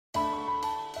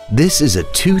This is a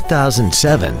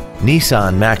 2007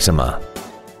 Nissan Maxima.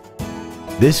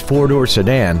 This four-door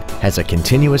sedan has a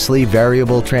continuously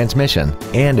variable transmission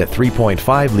and a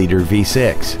 3.5-liter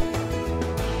V6.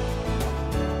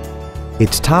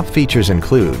 Its top features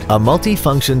include a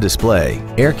multi-function display,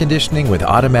 air conditioning with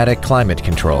automatic climate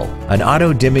control, an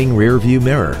auto-dimming rear-view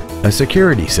mirror, a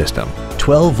security system,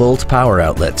 12-volt power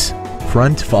outlets,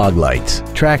 front fog lights,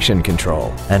 traction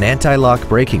control, an anti-lock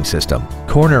braking system,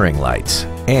 cornering lights,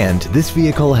 and this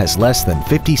vehicle has less than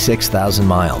 56,000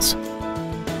 miles.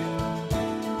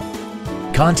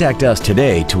 Contact us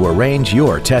today to arrange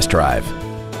your test drive.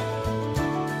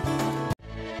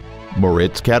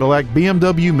 Moritz Cadillac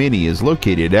BMW Mini is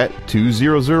located at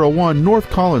 2001 North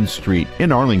Collins Street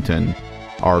in Arlington.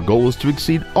 Our goal is to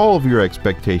exceed all of your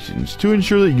expectations to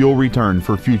ensure that you'll return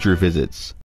for future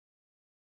visits.